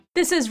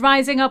This is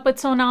Rising Up with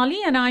Sonali,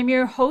 and I'm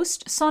your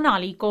host,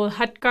 Sonali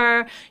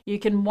Kolhatkar. You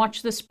can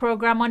watch this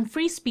program on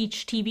Free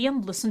Speech TV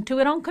and listen to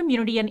it on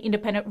community and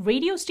independent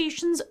radio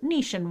stations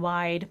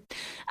nationwide.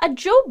 At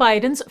Joe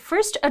Biden's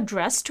first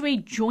address to a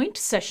joint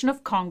session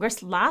of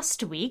Congress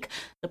last week,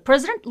 the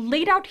president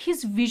laid out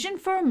his vision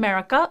for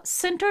America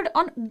centered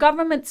on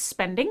government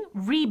spending,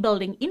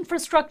 rebuilding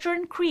infrastructure,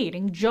 and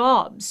creating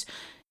jobs.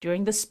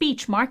 During the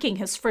speech marking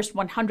his first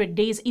 100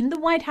 days in the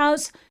White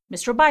House,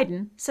 Mr.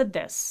 Biden said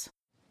this.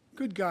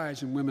 Good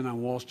guys and women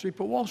on Wall Street,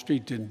 but Wall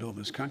Street didn't build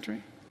this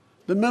country.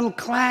 The middle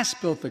class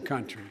built the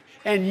country,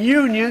 and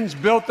unions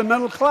built the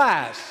middle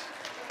class.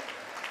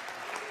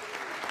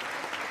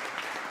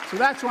 So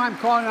that's why I'm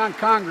calling on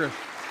Congress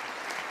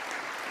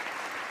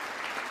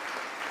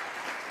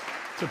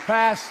to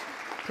pass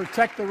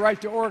Protect the Right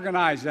to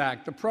Organize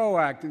Act, the PRO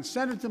Act, and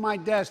send it to my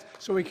desk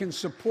so we can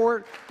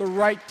support the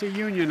right to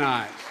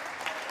unionize.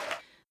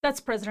 That's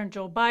President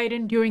Joe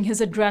Biden during his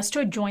address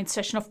to a joint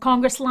session of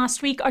Congress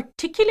last week,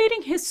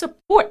 articulating his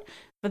support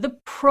for the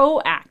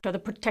PRO Act, or the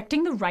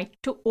Protecting the Right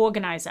to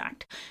Organize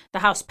Act. The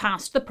House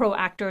passed the PRO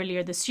Act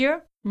earlier this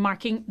year,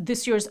 marking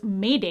this year's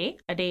May Day,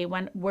 a day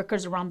when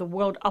workers around the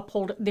world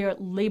uphold their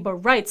labor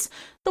rights.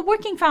 The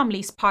Working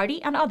Families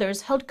Party and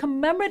others held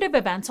commemorative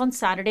events on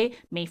Saturday,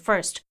 May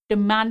 1st,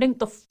 demanding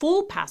the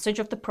full passage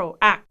of the PRO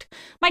Act.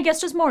 My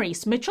guest is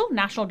Maurice Mitchell,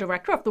 National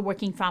Director of the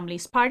Working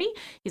Families Party.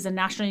 He's a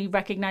nationally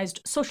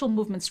recognized social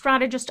movement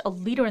strategist, a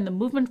leader in the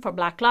movement for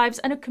Black Lives,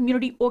 and a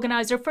community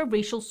organizer for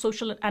racial,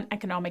 social, and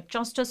economic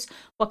justice.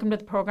 Welcome to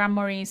the program,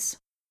 Maurice.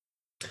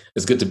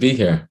 It's good to be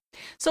here.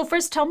 So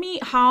first, tell me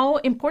how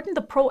important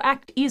the PRO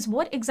Act is.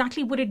 What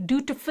exactly would it do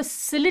to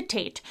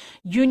facilitate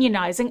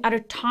unionizing at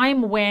a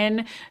time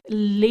when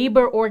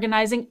labor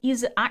organizing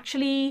is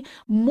actually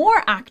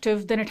more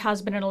active than it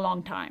has been in a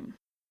long time?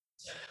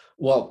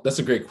 Well, that's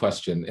a great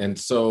question. And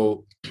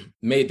so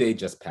May Day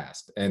just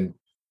passed. And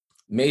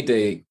May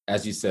Day,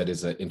 as you said,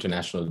 is an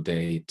international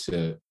day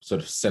to sort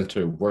of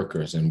center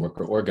workers and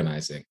worker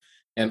organizing.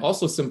 And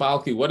also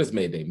symbolically, what is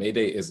May Day? May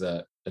Day is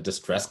a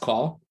distress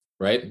call.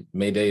 Right?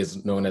 May Day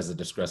is known as a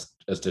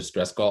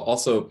distress call.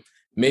 Also,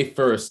 May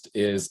 1st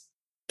is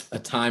a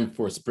time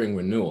for spring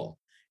renewal.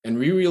 And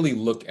we really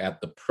look at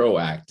the PRO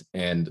Act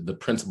and the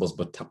principles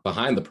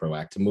behind the PRO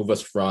Act to move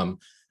us from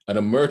an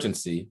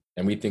emergency,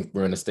 and we think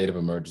we're in a state of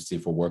emergency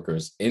for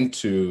workers,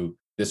 into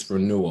this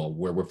renewal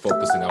where we're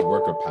focusing on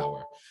worker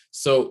power.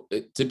 So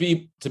to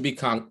be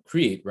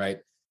concrete, right?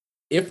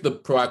 If the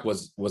PRO Act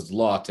was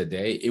law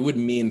today, it would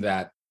mean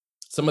that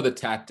some of the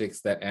tactics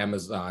that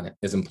Amazon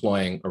is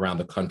employing around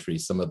the country,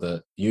 some of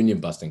the union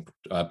busting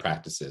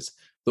practices,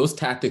 those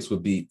tactics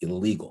would be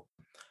illegal.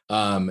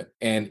 And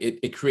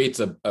it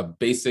creates a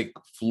basic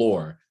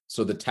floor.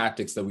 So the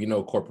tactics that we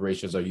know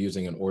corporations are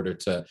using in order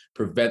to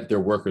prevent their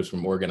workers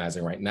from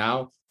organizing right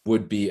now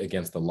would be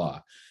against the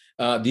law.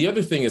 The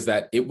other thing is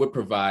that it would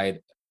provide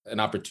an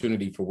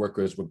opportunity for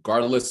workers,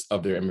 regardless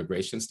of their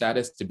immigration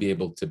status, to be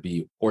able to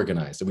be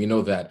organized. And we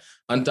know that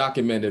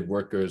undocumented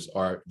workers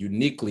are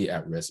uniquely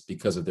at risk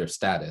because of their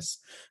status.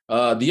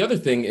 The other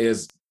thing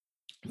is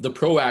the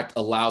PRO Act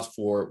allows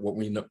for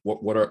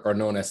what are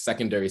known as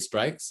secondary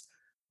strikes.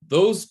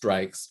 Those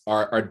strikes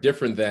are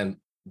different than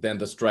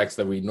the strikes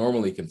that we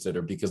normally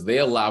consider, because they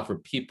allow for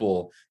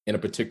people in a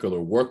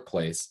particular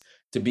workplace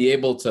to be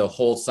able to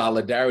hold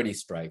solidarity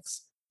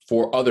strikes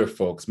for other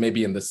folks,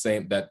 maybe in the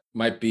same, that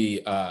might be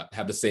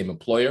have the same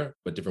employer,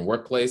 but different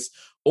workplace,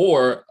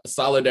 or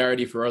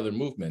solidarity for other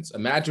movements.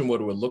 Imagine what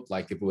it would look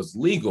like if it was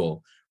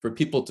legal for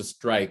people to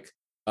strike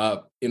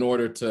in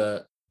order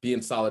to be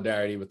in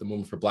solidarity with the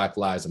movement for Black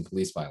Lives and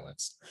police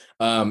violence.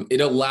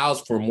 It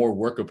allows for more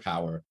worker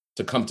power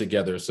to come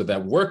together so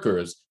that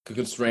workers could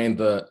constrain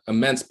the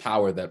immense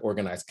power that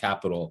organized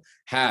capital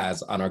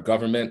has on our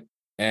government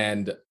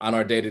and on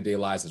our day-to-day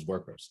lives as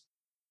workers.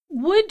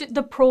 Would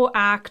the PRO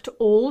Act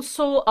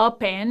also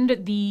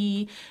upend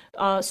the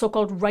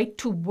so-called right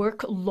to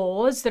work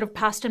laws that have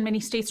passed in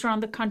many states around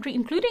the country,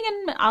 including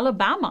in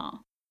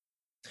Alabama?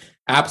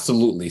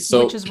 Absolutely.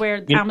 So, which is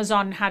where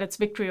Amazon had its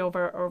victory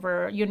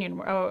over union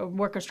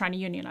workers trying to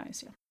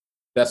unionize. Yeah.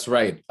 That's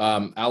right.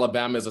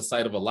 Alabama is a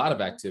site of a lot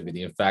of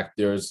activity. In fact,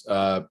 there's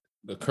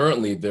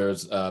currently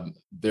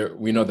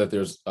we know that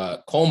there's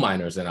coal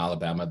miners in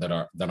Alabama that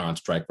are on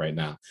strike right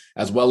now,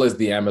 as well as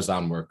the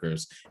Amazon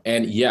workers.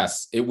 And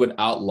yes, it would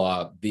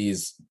outlaw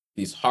these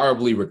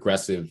horribly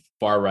regressive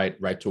far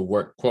right to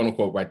work, quote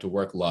unquote, right to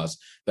work laws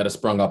that have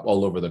sprung up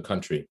all over the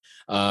country,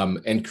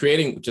 and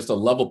creating just a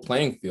level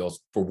playing field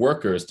for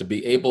workers to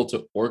be able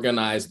to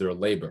organize their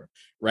labor,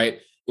 right?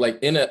 Like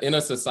in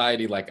a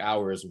society like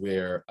ours,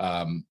 where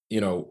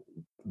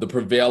the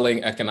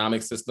prevailing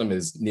economic system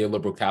is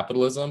neoliberal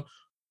capitalism,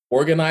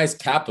 organized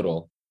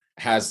capital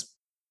has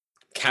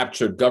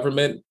captured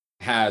government,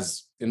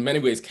 has in many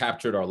ways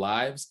captured our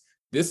lives.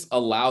 This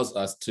allows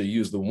us to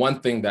use the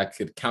one thing that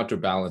could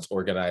counterbalance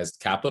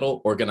organized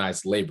capital,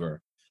 organized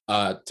labor,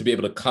 to be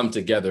able to come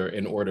together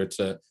in order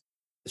to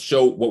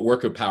show what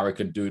worker power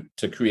can do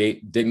to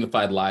create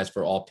dignified lives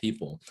for all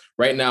people.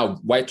 Right now,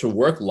 right to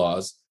work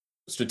laws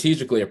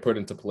strategically are put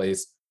into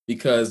place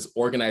because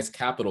organized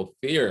capital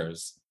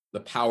fears the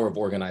power of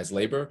organized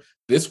labor.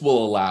 This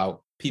will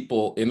allow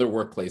people in their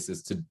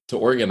workplaces to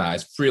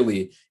organize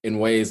freely in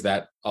ways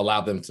that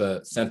allow them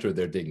to center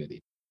their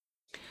dignity.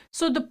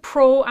 So the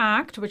PRO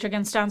Act, which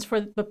again stands for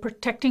the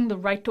Protecting the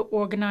Right to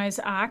Organize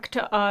Act,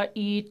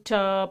 it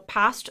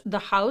passed the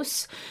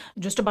House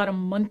just about a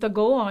month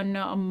ago on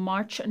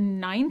March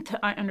 9th,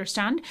 I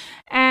understand.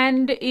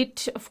 And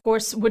it, of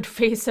course, would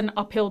face an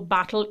uphill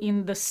battle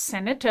in the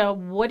Senate.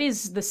 What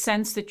is the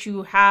sense that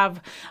you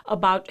have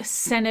about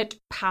Senate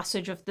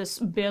passage of this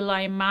bill?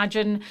 I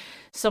imagine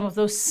some of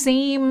those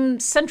same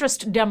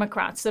centrist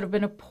Democrats that have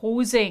been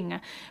opposing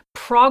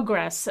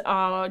progress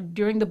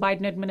during the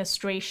Biden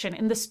administration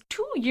in this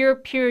 2-year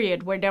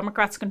period where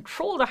Democrats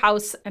control the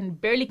House and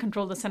barely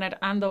control the Senate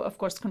and, of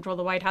course, control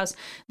the White House,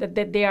 that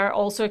they are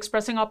also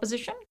expressing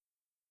opposition?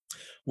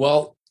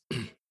 Well,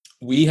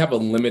 we have a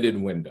limited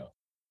window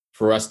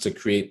for us to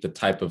create the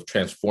type of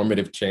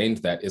transformative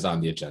change that is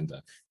on the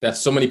agenda that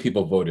so many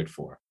people voted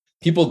for.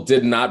 People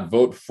did not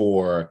vote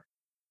for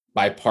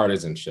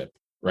bipartisanship,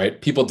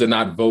 right? People did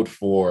not vote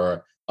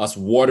for us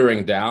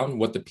watering down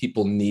what the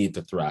people need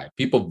to thrive.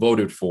 People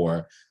voted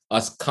for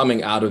us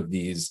coming out of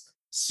these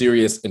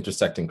serious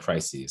intersecting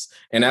crises.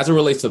 And as it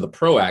relates to the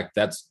PRO Act,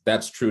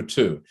 that's true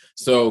too.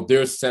 So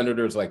there's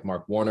senators like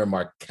Mark Warner,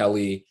 Mark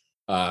Kelly,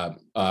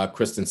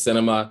 Kristen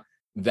Sinema,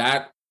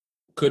 that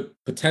could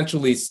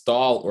potentially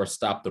stall or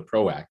stop the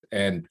PRO Act.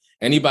 And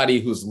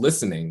anybody who's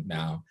listening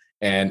now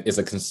and is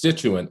a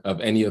constituent of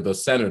any of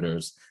those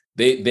senators,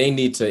 they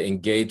need to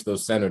engage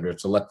those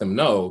senators to let them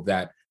know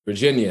that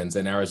Virginians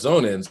and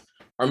Arizonans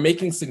are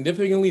making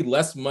significantly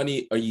less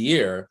money a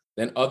year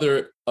than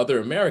other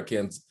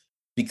Americans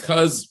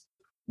because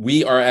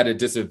we are at a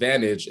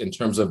disadvantage in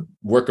terms of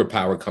worker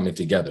power coming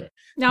together.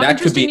 Now, that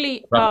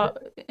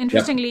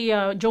interestingly,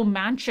 Joe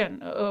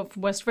Manchin of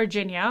West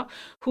Virginia,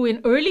 who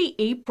in early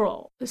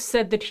April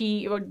said that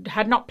he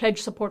had not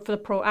pledged support for the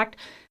PRO Act,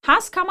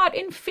 has come out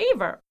in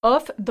favor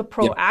of the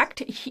PRO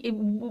Act.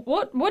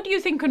 What do you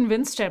think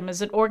convinced him?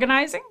 Is it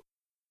organizing?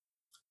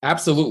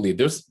 Absolutely.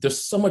 There's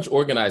so much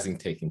organizing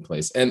taking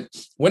place. And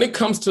when it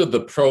comes to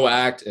the PRO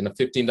Act and a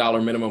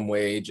 $15 minimum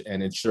wage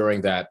and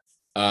ensuring that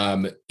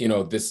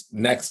this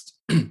next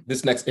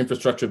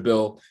infrastructure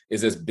bill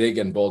is as big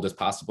and bold as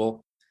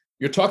possible,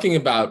 you're talking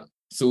about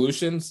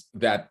solutions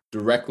that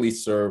directly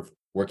serve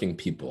working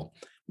people.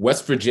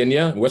 West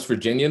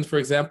Virginians, for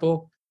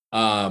example,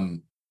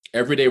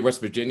 everyday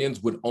West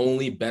Virginians would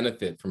only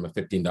benefit from a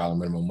 $15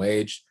 minimum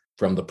wage,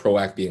 from the PRO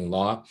Act being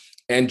law.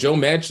 And Joe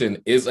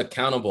Manchin is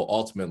accountable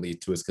ultimately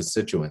to his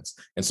constituents.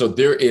 And so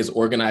there is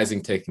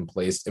organizing taking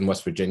place in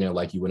West Virginia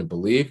like you wouldn't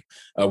believe.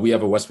 We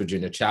have a West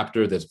Virginia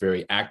chapter that's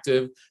very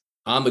active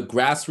on the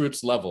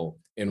grassroots level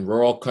in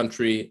rural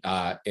country,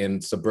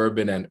 in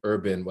suburban and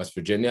urban West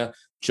Virginia.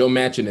 Joe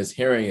Manchin is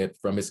hearing it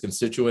from his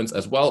constituents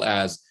as well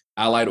as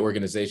allied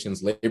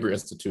organizations, labor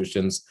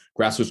institutions,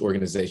 grassroots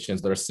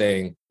organizations that are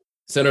saying,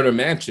 Senator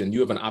Manchin, you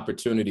have an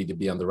opportunity to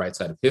be on the right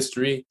side of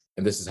history,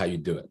 and this is how you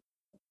do it.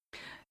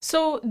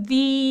 So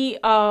the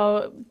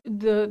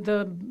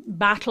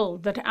battle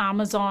that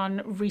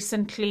Amazon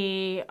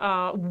recently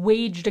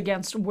waged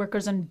against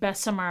workers in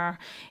Bessemer,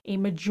 a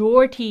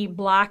majority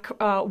Black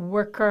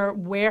worker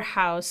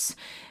warehouse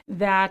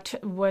that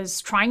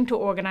was trying to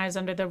organize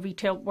under the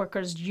Retail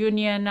Workers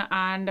Union,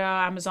 and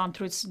Amazon,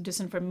 through its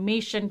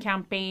disinformation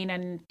campaign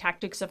and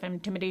tactics of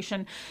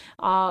intimidation,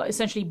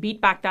 essentially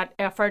beat back that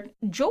effort.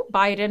 Joe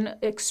Biden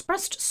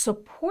expressed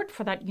support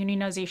for that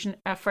unionization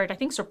effort, I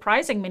think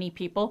surprising many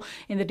people,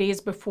 in the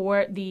days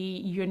before the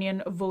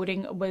union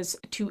voting was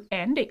to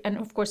end. And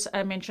of course,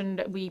 I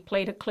mentioned we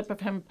played a clip of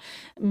him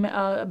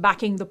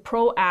backing the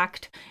PRO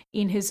Act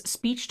in his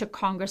speech to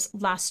Congress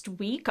last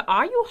week.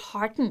 Are you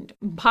heartened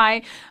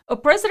by a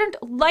president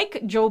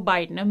like Joe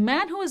Biden, a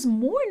man who is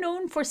more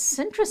known for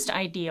centrist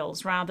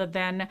ideals rather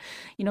than,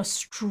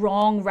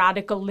 strong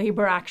radical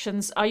labor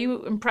actions? Are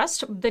you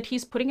impressed that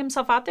he's putting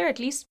himself out there, at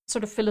least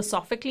sort of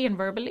philosophically and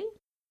verbally?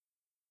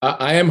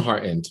 I am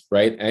heartened,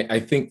 right? I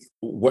think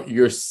what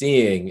you're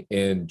seeing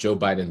in Joe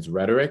Biden's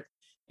rhetoric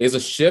is a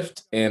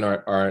shift in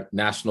our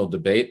national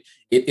debate.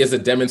 It is a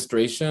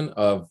demonstration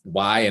of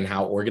why and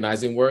how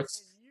organizing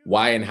works,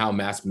 why and how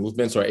mass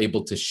movements are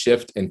able to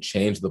shift and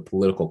change the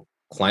political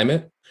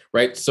climate,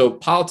 right? So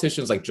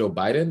politicians like Joe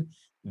Biden,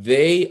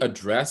 they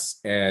address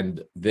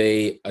and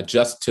they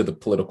adjust to the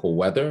political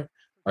weather.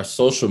 Our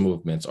social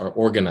movements, our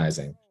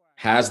organizing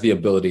has the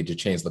ability to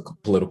change the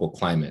political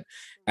climate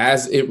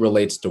as it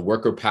relates to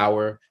worker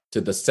power,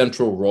 to the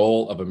central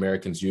role of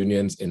Americans'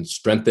 unions in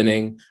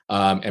strengthening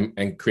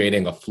and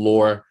creating a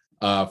floor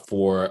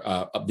for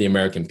the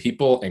American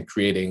people and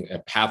creating a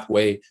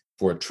pathway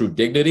for true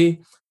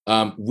dignity.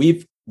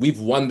 We've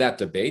won that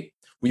debate.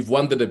 We've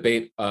won the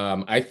debate,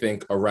 I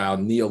think,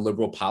 around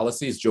neoliberal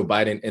policies. Joe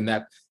Biden,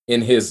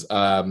 in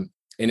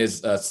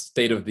his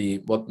State of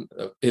the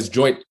his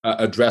joint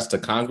address to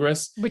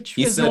Congress, which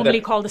is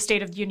normally called the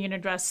State of the Union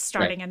address,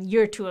 starting in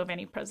year 2 of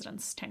any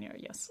president's tenure.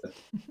 Yes,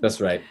 that's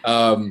right.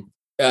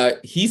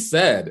 he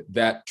said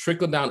that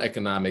trickle-down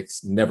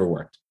economics never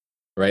worked,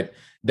 right?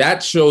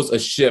 That shows a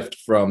shift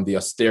from the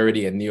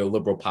austerity and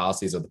neoliberal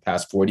policies of the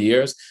past 40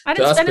 years. And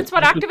it's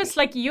what activists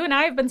like you and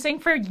I have been saying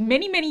for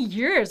many, many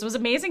years. It was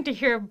amazing to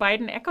hear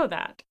Biden echo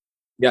that.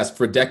 Yes,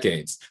 for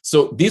decades.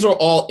 So these are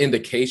all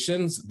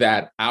indications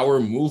that our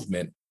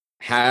movement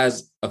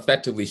has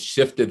effectively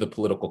shifted the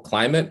political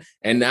climate.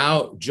 And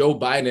now Joe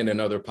Biden and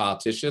other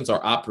politicians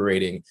are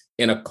operating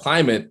in a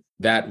climate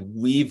that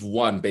we've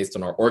won based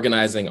on our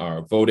organizing,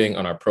 our voting,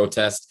 on our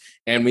protest.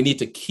 And we need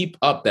to keep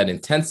up that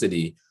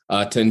intensity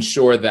to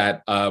ensure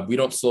that we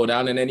don't slow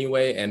down in any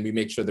way, and we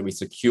make sure that we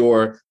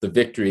secure the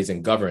victories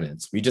in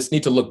governance. We just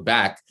need to look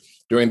back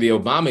during the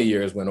Obama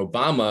years when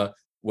Obama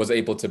was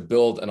able to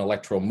build an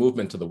electoral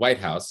movement to the White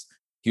House.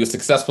 He was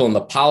successful in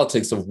the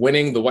politics of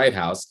winning the White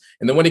House.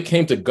 And then when it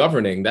came to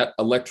governing, that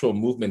electoral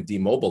movement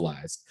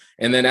demobilized.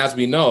 And then, as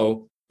we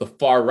know, the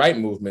far right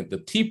movement, the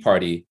Tea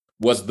Party,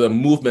 was the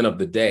movement of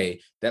the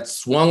day that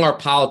swung our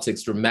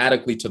politics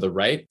dramatically to the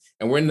right.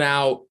 And we're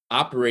now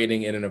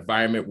operating in an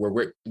environment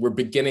where we're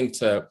beginning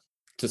to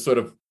sort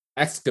of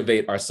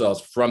excavate ourselves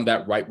from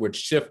that rightward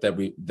shift that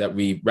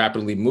we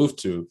rapidly moved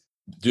to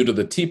due to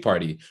the Tea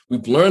Party.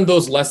 We've learned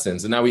those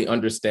lessons, and now we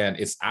understand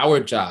it's our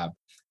job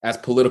as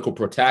political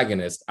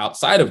protagonists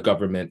outside of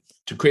government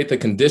to create the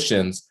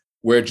conditions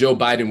where Joe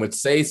Biden would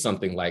say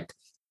something like,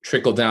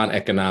 trickle-down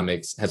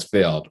economics has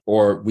failed,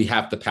 or we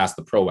have to pass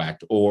the PRO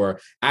Act, or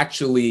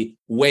actually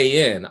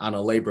weigh in on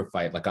a labor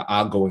fight, like an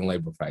ongoing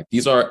labor fight.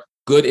 These are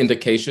good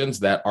indications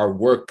that our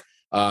work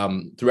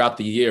throughout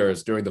the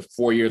years, during the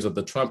 4 years of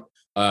the Trump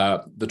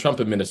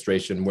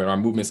administration, where our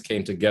movements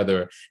came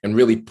together and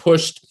really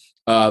pushed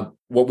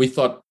what we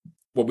thought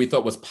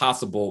was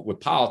possible with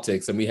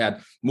politics. And we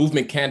had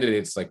movement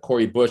candidates like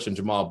Cori Bush and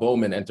Jamal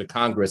Bowman enter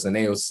Congress and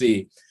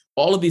AOC.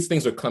 All of these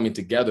things are coming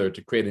together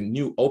to create a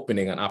new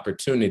opening, an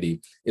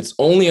opportunity. It's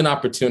only an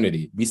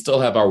opportunity. We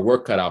still have our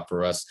work cut out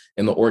for us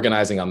in the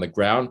organizing on the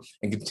ground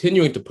and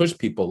continuing to push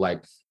people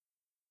like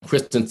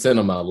Kristen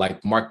Sinema,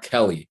 like Mark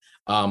Kelly,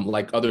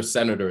 like other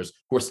senators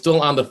who are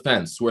still on the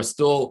fence, who are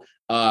still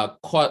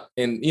caught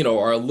in,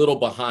 are a little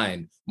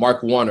behind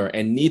Mark Warner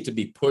and need to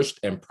be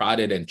pushed and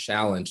prodded and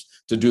challenged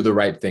to do the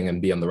right thing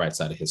and be on the right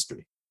side of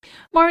history.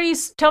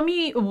 Maurice, tell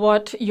me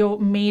what your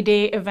May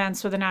Day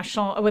events with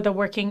the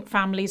Working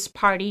Families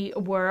Party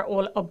were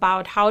all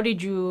about. How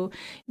did you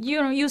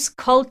use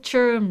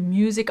culture,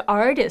 music,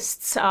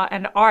 artists,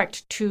 and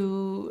art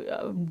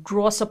to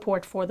draw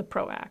support for the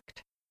PRO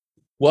Act?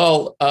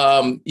 Well,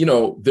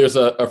 there's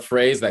a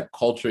phrase that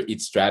culture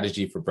eats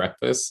strategy for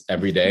breakfast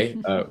every day.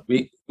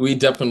 We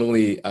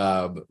definitely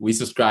we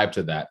subscribe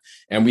to that,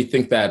 and we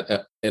think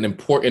that an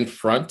important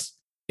front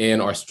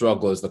in our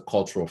struggle is the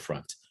cultural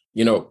front.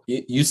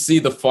 You see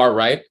the far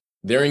right,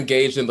 they're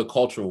engaged in the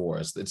culture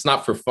wars. It's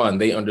not for fun.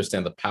 They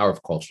understand the power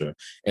of culture.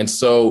 And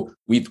so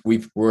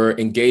we're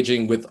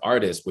engaging with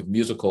artists, with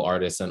musical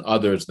artists and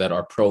others that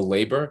are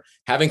pro-labor,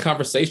 having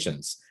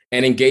conversations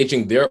and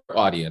engaging their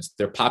audience,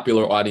 their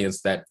popular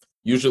audience that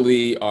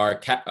usually are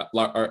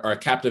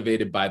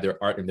captivated by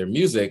their art and their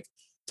music,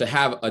 to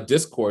have a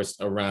discourse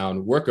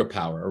around worker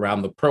power,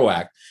 around the PRO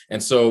Act.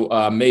 And so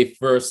May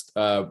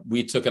 1st,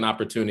 we took an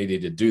opportunity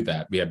to do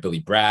that. We had Billy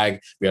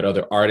Bragg, we had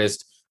other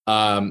artists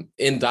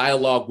in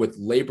dialogue with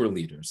labor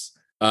leaders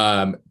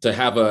to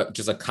have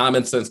just a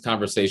common sense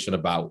conversation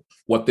about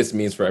what this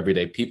means for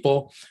everyday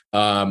people.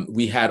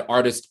 We had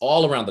artists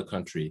all around the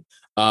country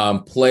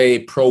play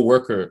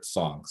pro-worker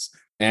songs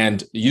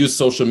and use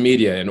social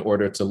media in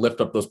order to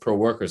lift up those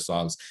pro-worker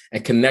songs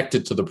and connect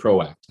it to the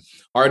PRO Act.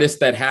 Artists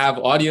that have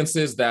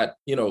audiences that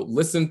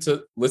listen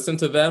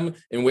to them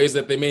in ways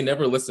that they may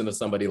never listen to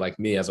somebody like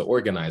me as an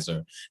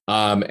organizer,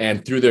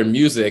 and through their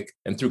music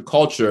and through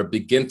culture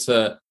begin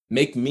to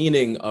make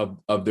meaning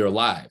of their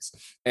lives.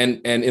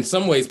 And in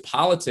some ways,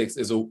 politics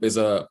is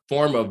a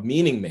form of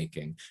meaning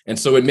making, and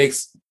so it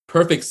makes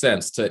perfect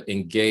sense to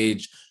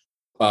engage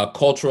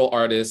cultural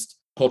artists,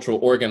 cultural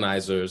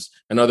organizers,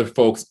 and other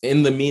folks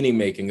in the meaning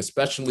making,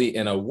 especially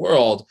in a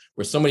world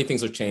where so many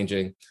things are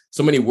changing.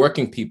 So many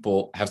working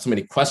people have so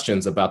many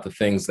questions about the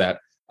things that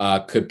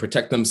could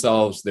protect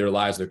themselves, their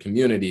lives, their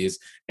communities,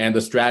 and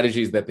the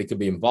strategies that they could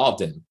be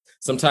involved in.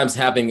 Sometimes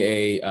having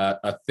a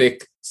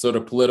thick sort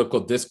of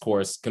political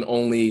discourse can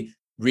only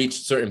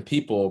reach certain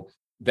people,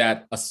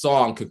 that a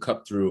song could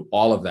cut through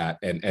all of that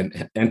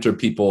and enter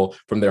people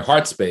from their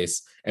heart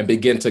space and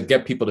begin to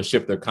get people to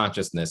shift their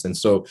consciousness. And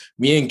so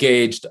we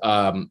engaged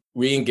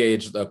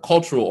the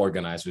cultural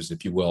organizers,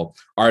 if you will,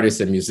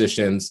 artists and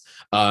musicians,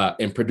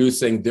 in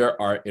producing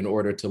their art in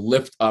order to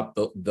lift up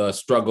the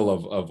struggle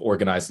of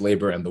organized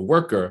labor and the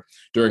worker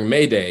during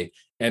May Day,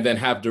 and then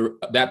have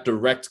that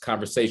direct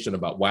conversation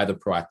about why the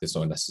PRO Act is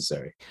so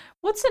necessary.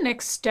 What's the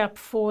next step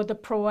for the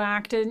PRO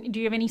Act? And do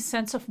you have any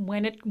sense of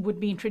when it would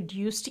be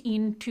introduced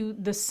into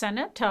the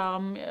Senate?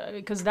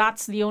 Because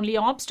that's the only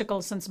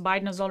obstacle, since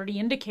Biden has already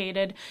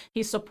indicated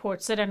he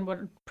supports it and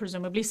would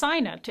presumably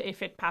sign it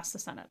if it passed the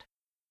Senate.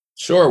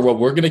 Sure. Well,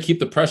 we're going to keep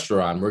the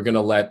pressure on. We're going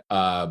to let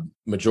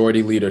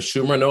Majority Leader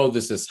Schumer know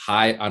this is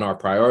high on our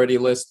priority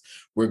list.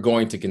 We're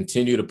going to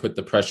continue to put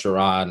the pressure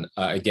on,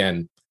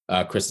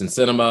 Kristen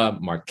Sinema,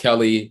 Mark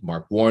Kelly,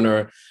 Mark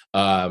Warner.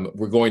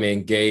 We're going to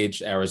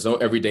engage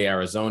everyday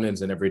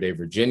Arizonans and everyday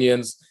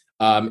Virginians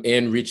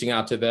in reaching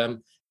out to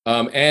them.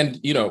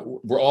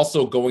 We're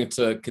also going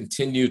to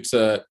continue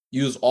to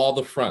use all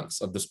the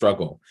fronts of the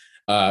struggle,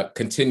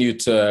 continue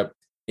to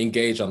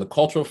engage on the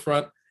cultural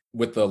front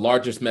with the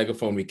largest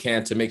megaphone we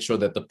can to make sure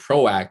that the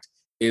PRO Act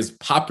is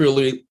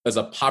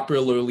a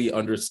popularly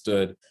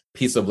understood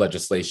piece of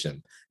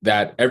legislation,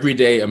 that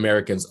everyday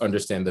Americans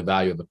understand the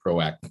value of the PRO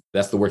Act.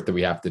 That's the work that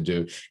we have to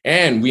do.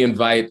 And we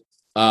invite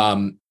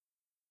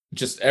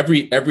just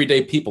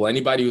everyday people,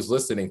 anybody who's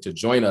listening, to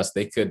join us.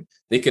 They could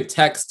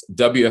text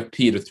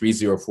WFP to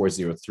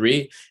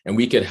 30403, and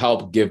we could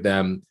help give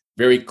them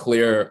very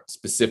clear,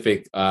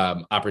 specific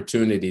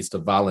opportunities to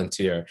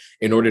volunteer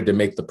in order to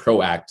make the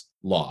PRO Act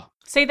law.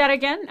 Say that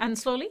again and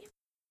slowly.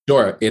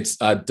 Sure. It's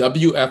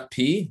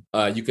WFP.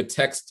 You could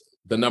text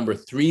the number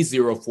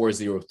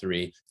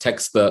 30403,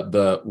 text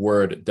the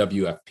word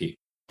WFP.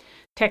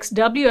 Text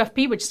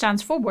WFP, which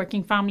stands for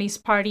Working Families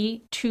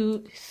Party,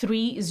 to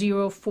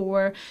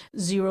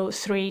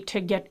 30403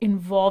 to get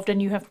involved. And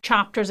you have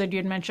chapters that you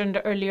had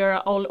mentioned earlier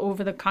all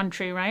over the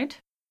country, right?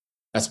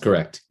 That's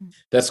correct.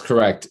 That's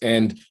correct.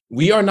 And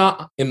we are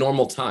not in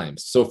normal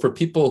times. So for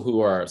people who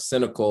are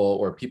cynical,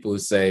 or people who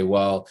say,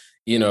 well,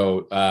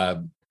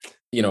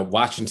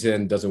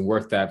 Washington doesn't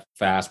work that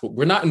fast, but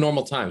we're not in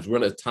normal times. We're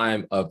in a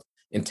time of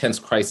intense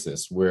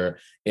crisis. We're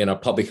in a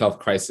public health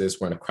crisis.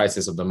 We're in a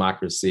crisis of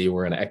democracy.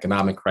 We're in an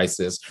economic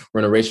crisis.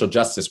 We're in a racial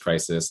justice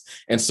crisis.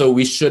 And so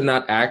we should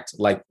not act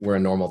like we're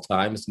in normal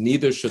times.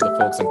 Neither should the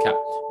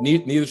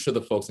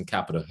folks in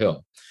Capitol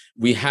Hill.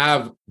 We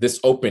have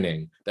this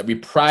opening that we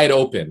pried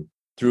open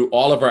through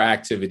all of our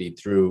activity,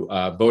 through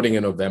voting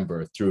in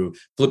November, through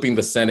flipping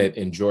the Senate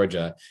in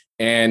Georgia.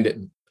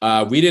 And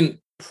we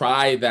didn't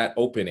pry that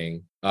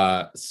opening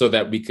so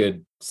that we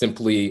could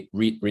simply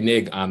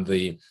renege on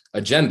the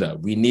agenda.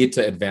 We need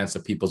to advance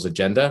the people's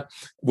agenda,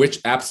 which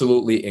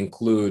absolutely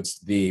includes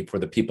the For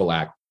the People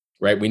Act,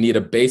 right? We need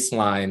a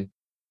baseline.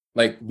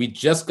 Like, we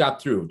just got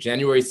through,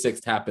 January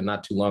 6th happened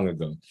not too long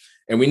ago.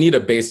 And we need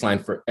a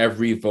baseline for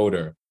every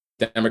voter,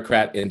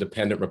 Democrat,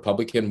 Independent,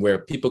 Republican, where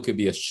people could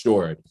be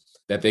assured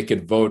that they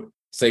could vote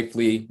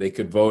safely, they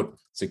could vote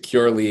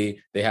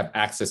securely, they have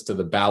access to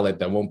the ballot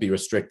that won't be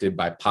restricted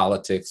by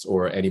politics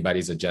or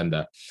anybody's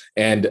agenda.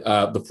 And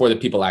the For the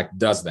People Act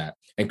does that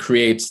and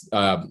creates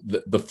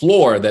the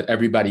floor that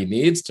everybody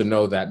needs to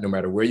know that no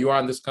matter where you are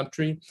in this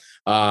country,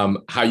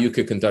 how you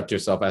could conduct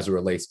yourself as it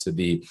relates to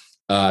the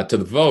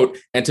vote,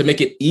 and to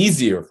make it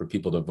easier for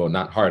people to vote,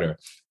 not harder.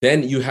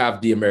 Then you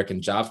have the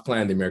American Jobs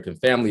Plan, the American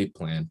Family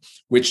Plan,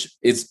 which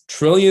is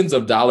trillions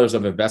of dollars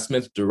of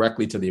investments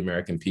directly to the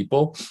American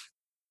people.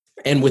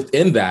 And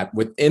within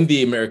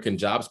the American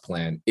Jobs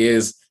Plan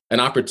is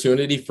an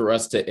opportunity for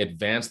us to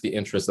advance the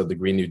interests of the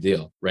Green New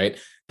Deal, right?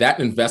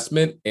 That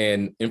investment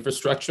in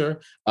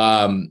infrastructure,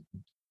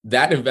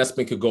 that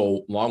investment could go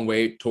a long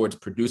way towards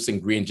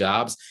producing green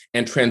jobs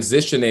and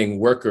transitioning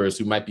workers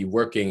who might be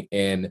working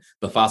in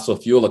the fossil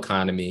fuel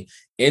economy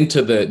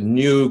into the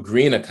new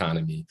green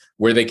economy,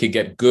 where they could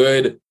get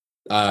good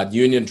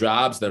union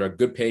jobs that are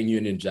good paying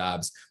union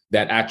jobs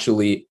that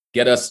actually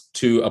get us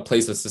to a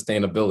place of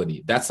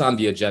sustainability. That's on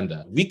the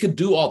agenda. We could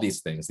do all these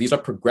things. These are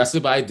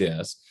progressive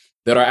ideas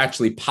that are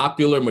actually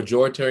popular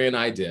majoritarian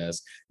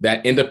ideas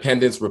that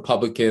independents,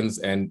 Republicans,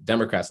 and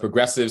Democrats,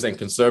 progressives and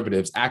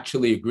conservatives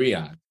actually agree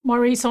on.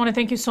 Maurice, I want to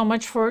thank you so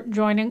much for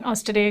joining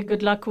us today.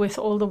 Good luck with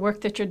all the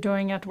work that you're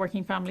doing at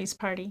Working Families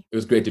Party. It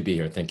was great to be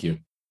here. Thank you.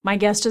 My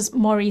guest is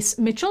Maurice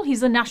Mitchell. He's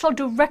the National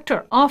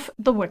Director of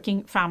the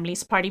Working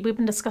Families Party. We've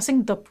been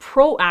discussing the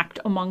PRO Act,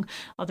 among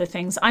other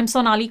things. I'm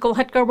Sonali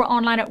Kolhatkar. We're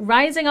online at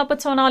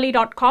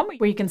risingupwithsonali.com,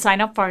 where you can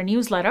sign up for our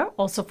newsletter.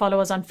 Also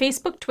follow us on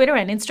Facebook, Twitter,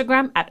 and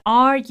Instagram at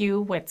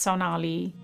RU with Sonali.